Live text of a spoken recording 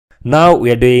Now we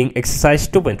are doing exercise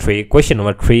 2.3, question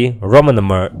number 3, Roman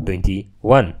number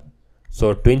 21.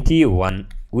 So 21,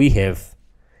 we have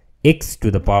x to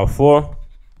the power 4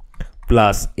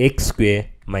 plus x square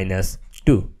minus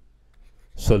 2.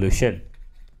 Solution.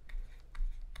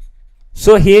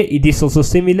 So here it is also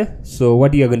similar. So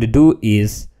what you are going to do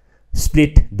is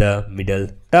split the middle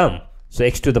term. So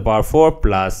x to the power 4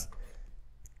 plus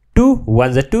 2,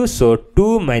 1 is 2, so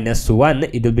 2 minus 1,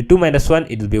 it will be 2 minus 1,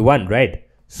 it will be 1, right?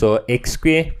 So x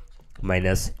square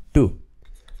minus 2.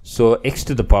 So x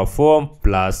to the power 4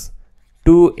 plus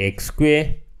 2x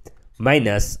square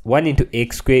minus 1 into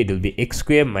x square, it will be x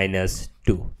square minus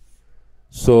 2.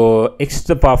 So x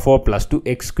to the power 4 plus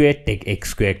 2x square, take x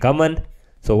square common.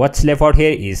 So what's left out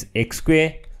here is x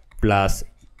square plus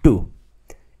 2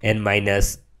 and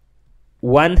minus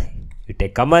 1, you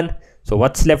take common. So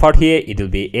what's left out here, it will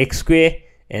be x square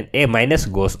and a minus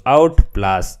goes out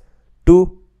plus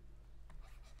 2.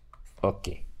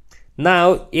 Okay,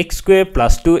 now x square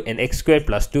plus 2 and x square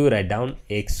plus 2, write down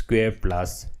x square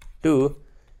plus 2.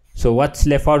 So what's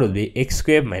left out will be x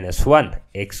square minus 1,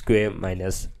 x square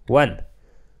minus 1.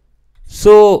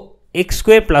 So x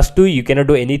square plus 2, you cannot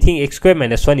do anything. X square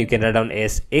minus 1, you can write down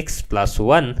as x plus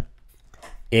 1,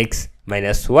 x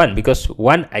minus 1, because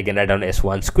 1 I can write down as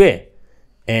 1 square.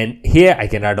 And here I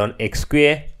can write down x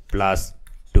square plus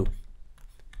 2.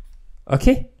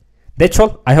 Okay, that's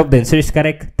all. I hope the answer is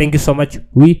correct. Thank you so much.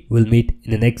 We will meet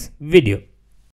in the next video.